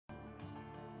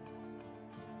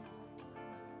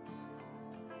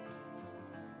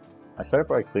I started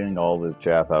by cleaning all the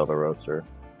chaff out of the roaster.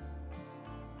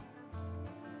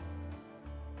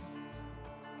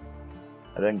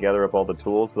 I then gather up all the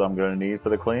tools that I'm going to need for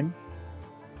the clean.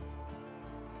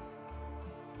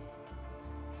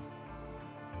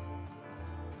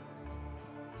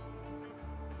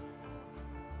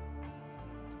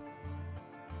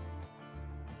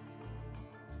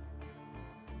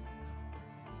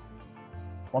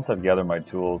 Once I've gathered my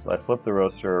tools, I flip the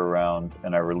roaster around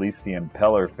and I release the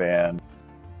impeller fan.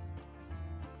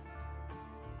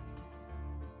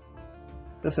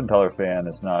 This impeller fan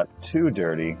is not too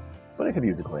dirty, but it could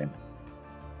use a clean.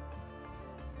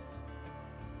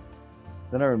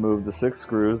 Then I remove the 6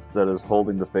 screws that is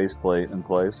holding the faceplate in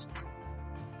place.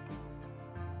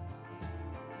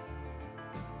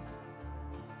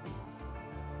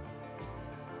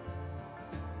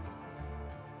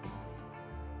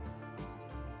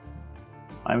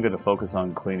 I'm going to focus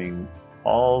on cleaning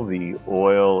all the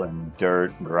oil and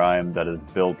dirt, grime that is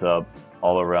built up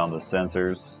all around the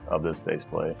sensors of this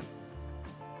faceplate.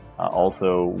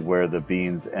 Also where the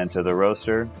beans enter the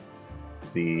roaster,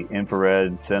 the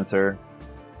infrared sensor,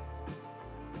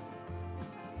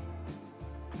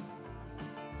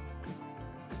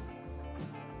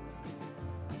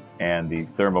 and the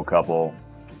thermocouple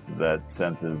that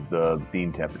senses the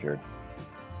bean temperature.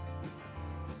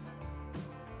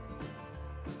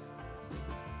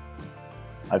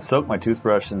 I've soaked my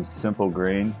toothbrush in simple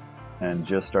green and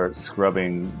just start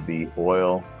scrubbing the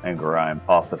oil and grime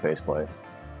off the faceplate.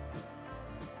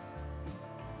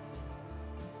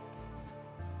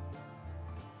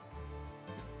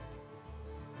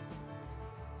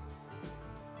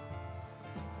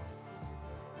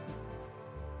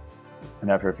 And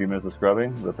after a few minutes of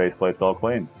scrubbing, the faceplate's all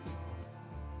clean.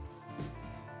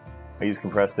 I use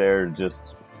compressed air to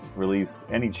just release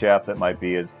any chaff that might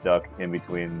be stuck in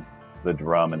between the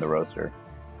drum and the roaster.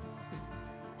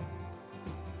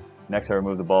 Next, I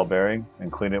remove the ball bearing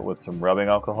and clean it with some rubbing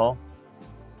alcohol.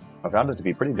 I found it to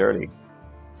be pretty dirty.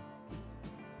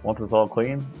 Once it's all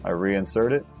clean, I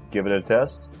reinsert it, give it a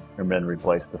test, and then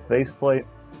replace the faceplate,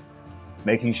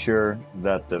 making sure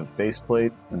that the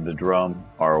faceplate and the drum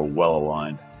are well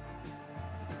aligned.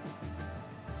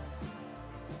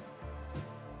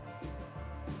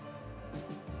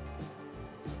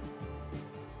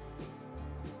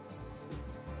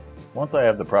 Once I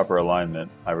have the proper alignment,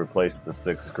 I replace the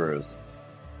 6 screws.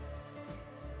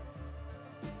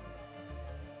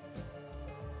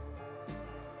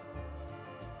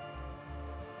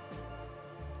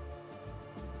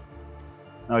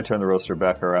 Now I turn the roaster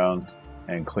back around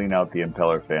and clean out the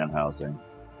impeller fan housing.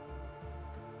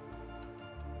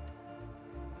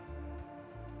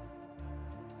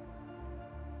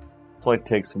 So I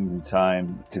take some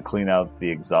time to clean out the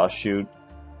exhaust chute.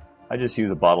 I just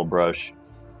use a bottle brush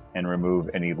and remove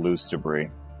any loose debris.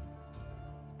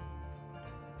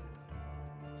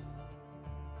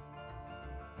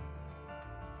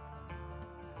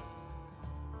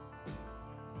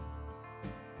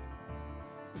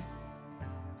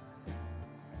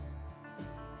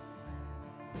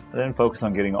 I then focus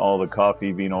on getting all the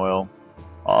coffee bean oil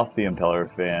off the impeller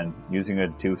fan using a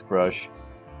toothbrush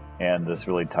and this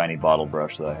really tiny bottle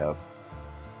brush that I have.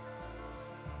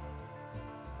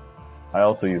 I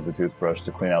also use the toothbrush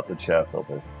to clean out the chaff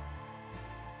filter.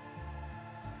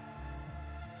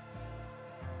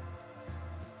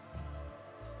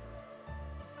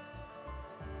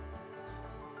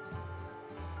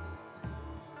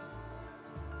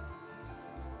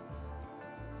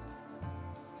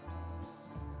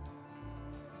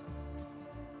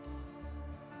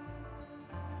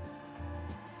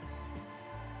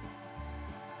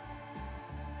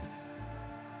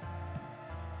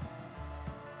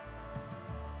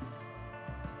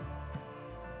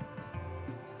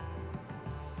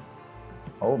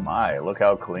 Oh my, look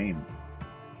how clean.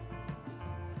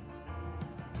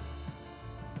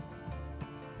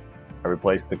 I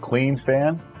replaced the clean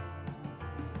fan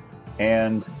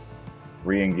and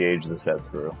re-engage the set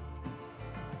screw.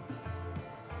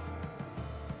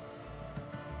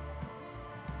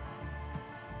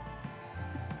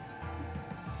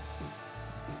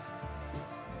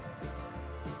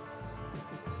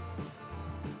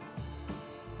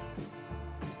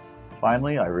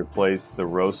 Finally, I replace the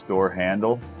roast door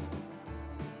handle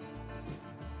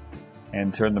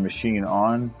and turn the machine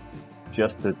on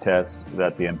just to test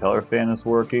that the impeller fan is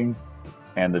working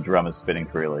and the drum is spinning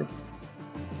freely.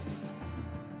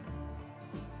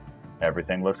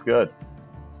 Everything looks good.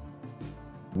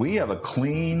 We have a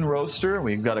clean roaster.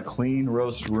 We've got a clean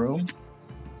roast room.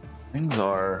 Things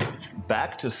are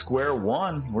back to square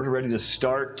one. We're ready to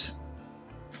start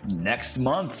next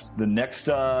month,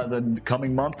 the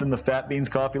coming month in the Fat Beans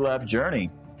Coffee Lab journey.